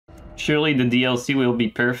surely the DLC will be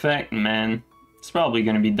perfect. Man, it's probably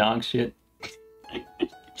gonna be dog shit.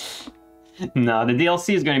 No, the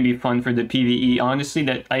DLC is gonna be fun for the PvE. Honestly,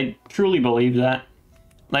 that I truly believe that.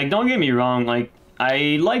 Like, don't get me wrong, like,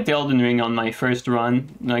 I liked Elden Ring on my first run.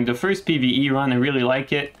 Like, the first PvE run, I really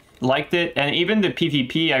liked it. And even the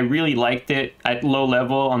PvP, I really liked it at low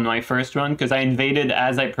level on my first run, because I invaded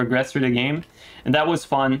as I progressed through the game, and that was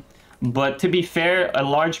fun. But to be fair, a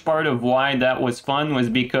large part of why that was fun was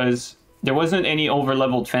because there wasn't any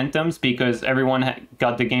over-leveled phantoms, because everyone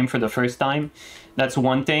got the game for the first time. That's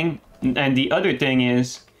one thing. And the other thing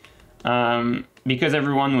is, because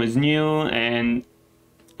everyone was new and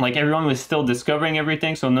like everyone was still discovering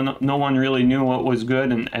everything, so no one really knew what was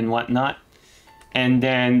good and whatnot. And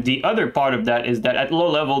then the other part of that is that at low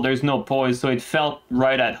level there's no poise, so it felt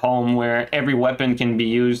right at home, where every weapon can be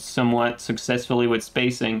used somewhat successfully with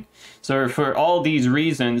spacing. So for all these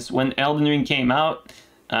reasons, when Elden Ring came out,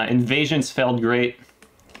 invasions felt great.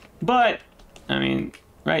 But I mean,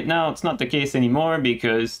 right now it's not the case anymore,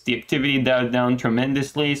 because the activity dialed down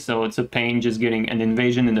tremendously, so it's a pain just getting an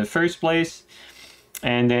invasion in the first place.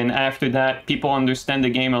 And then after that, people understand the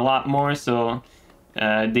game a lot more, so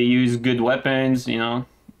they use good weapons, you know,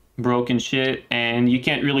 broken shit, and you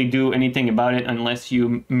can't really do anything about it unless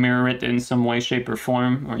you mirror it in some way, shape, or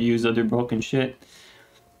form, or use other broken shit.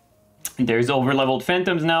 There's over-leveled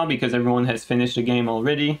phantoms now, because everyone has finished the game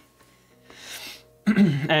already.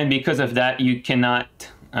 And because of that, you cannot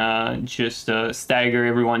just stagger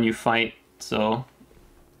everyone you fight, so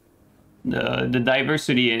the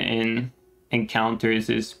diversity in encounters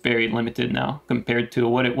is very limited now compared to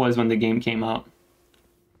what it was when the game came out.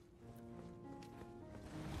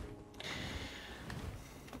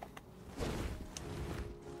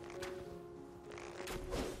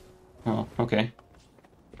 Oh, okay.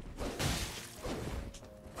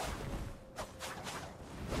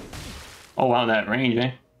 Oh wow, that range,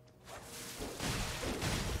 eh?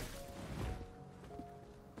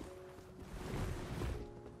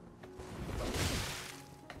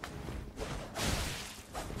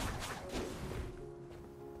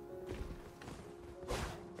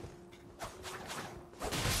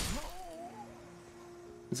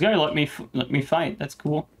 This guy let me fight. That's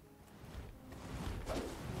cool.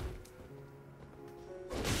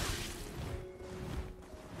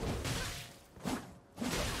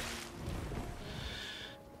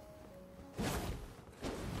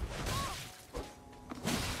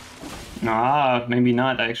 Ah, maybe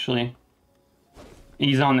not actually.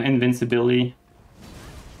 He's on invincibility.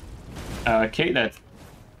 Okay, that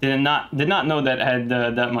did not know that had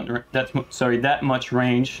that much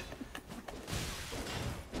range.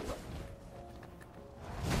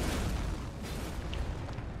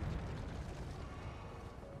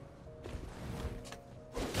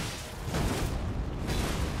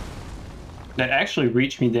 That actually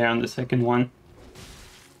reached me there on the second one.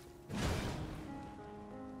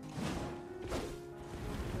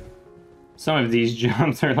 Some of these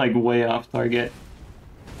jumps are like way off target.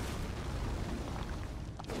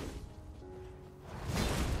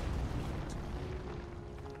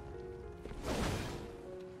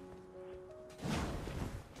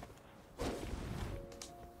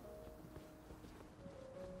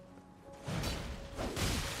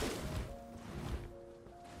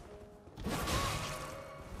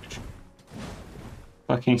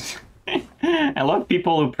 Fucking I love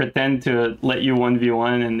people who pretend to let you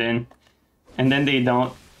 1v1 and then they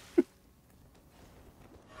don't.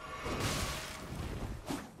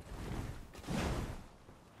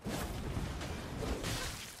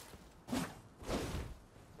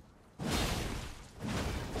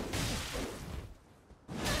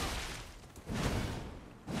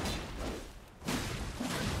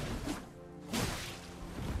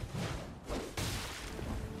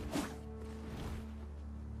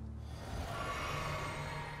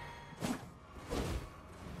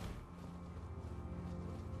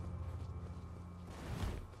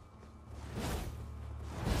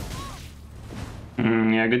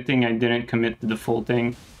 Yeah, good thing I didn't commit to the full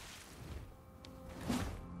thing.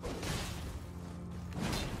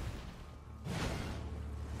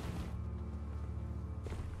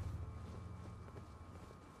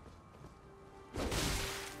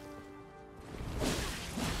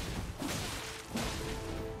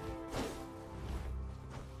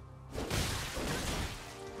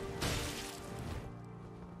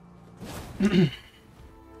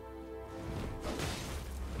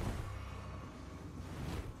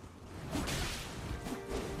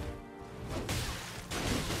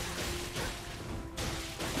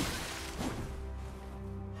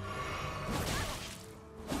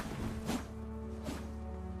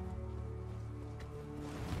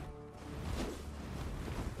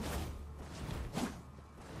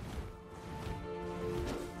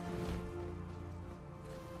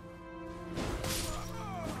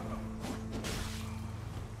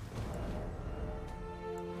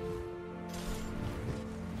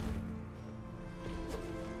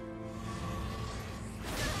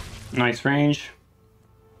 Nice range.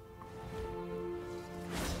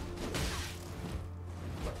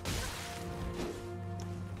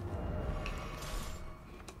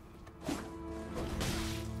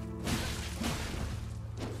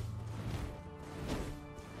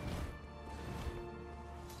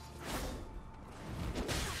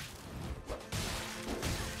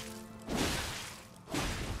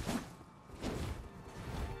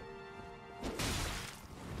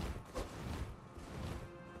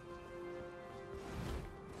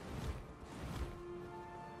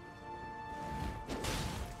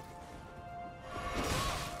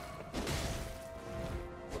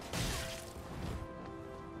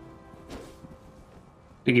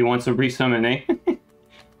 Think he wants to resummon, eh?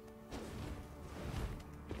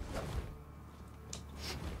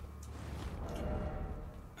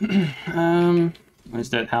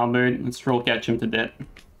 Where's that halberd? Let's roll catch him to death.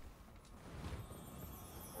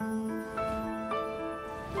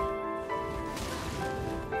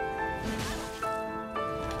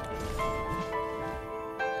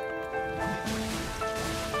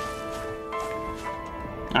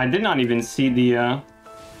 I did not even see the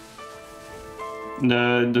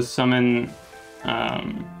summon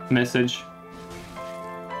message.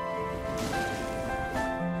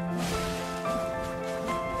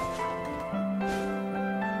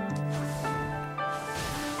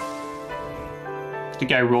 I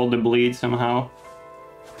think I rolled the bleed somehow.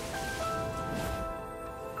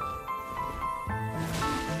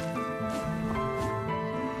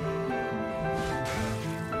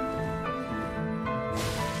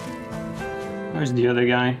 Where's the other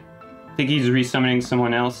guy? I think he's resummoning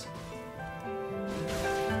someone else.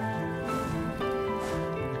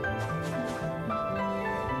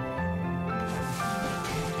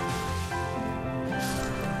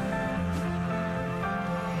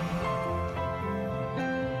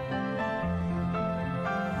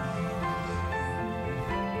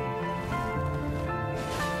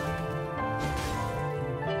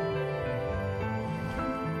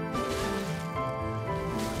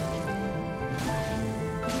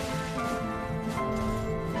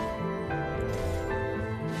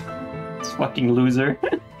 Fucking loser.